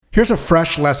Here's a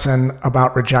fresh lesson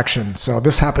about rejection. So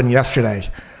this happened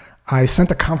yesterday. I sent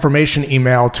a confirmation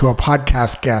email to a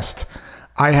podcast guest.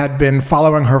 I had been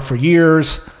following her for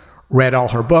years, read all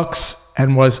her books,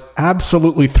 and was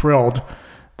absolutely thrilled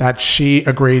that she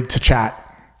agreed to chat.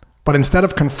 But instead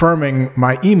of confirming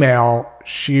my email,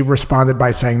 she responded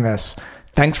by saying this: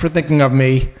 "Thanks for thinking of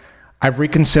me. I've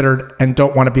reconsidered and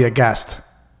don't want to be a guest."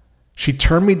 She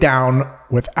turned me down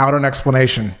without an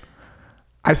explanation.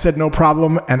 I said no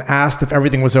problem and asked if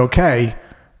everything was okay,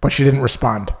 but she didn't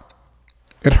respond.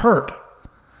 It hurt.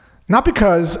 Not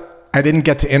because I didn't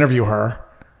get to interview her,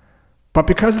 but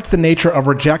because it's the nature of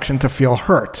rejection to feel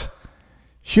hurt.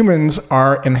 Humans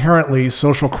are inherently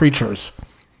social creatures.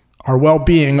 Our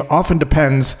well-being often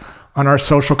depends on our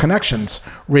social connections.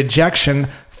 Rejection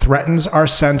threatens our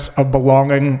sense of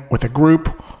belonging with a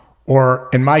group, or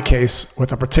in my case,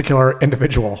 with a particular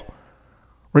individual.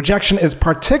 Rejection is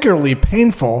particularly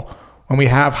painful when we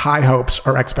have high hopes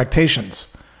or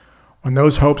expectations. When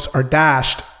those hopes are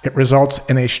dashed, it results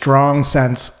in a strong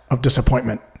sense of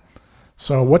disappointment.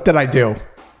 So what did I do?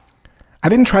 I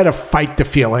didn't try to fight the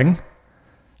feeling.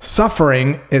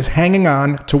 Suffering is hanging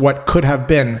on to what could have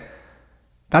been.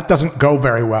 That doesn't go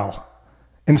very well.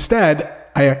 Instead,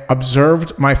 I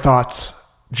observed my thoughts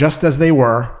just as they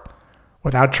were,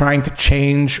 without trying to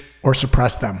change or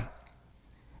suppress them.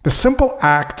 The simple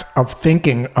act of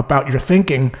thinking about your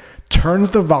thinking turns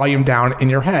the volume down in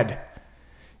your head.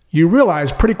 You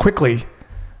realize pretty quickly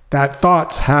that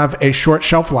thoughts have a short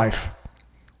shelf life.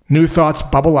 New thoughts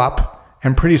bubble up,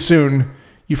 and pretty soon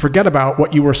you forget about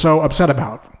what you were so upset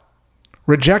about.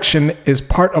 Rejection is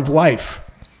part of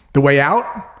life. The way out?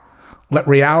 Let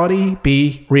reality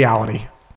be reality.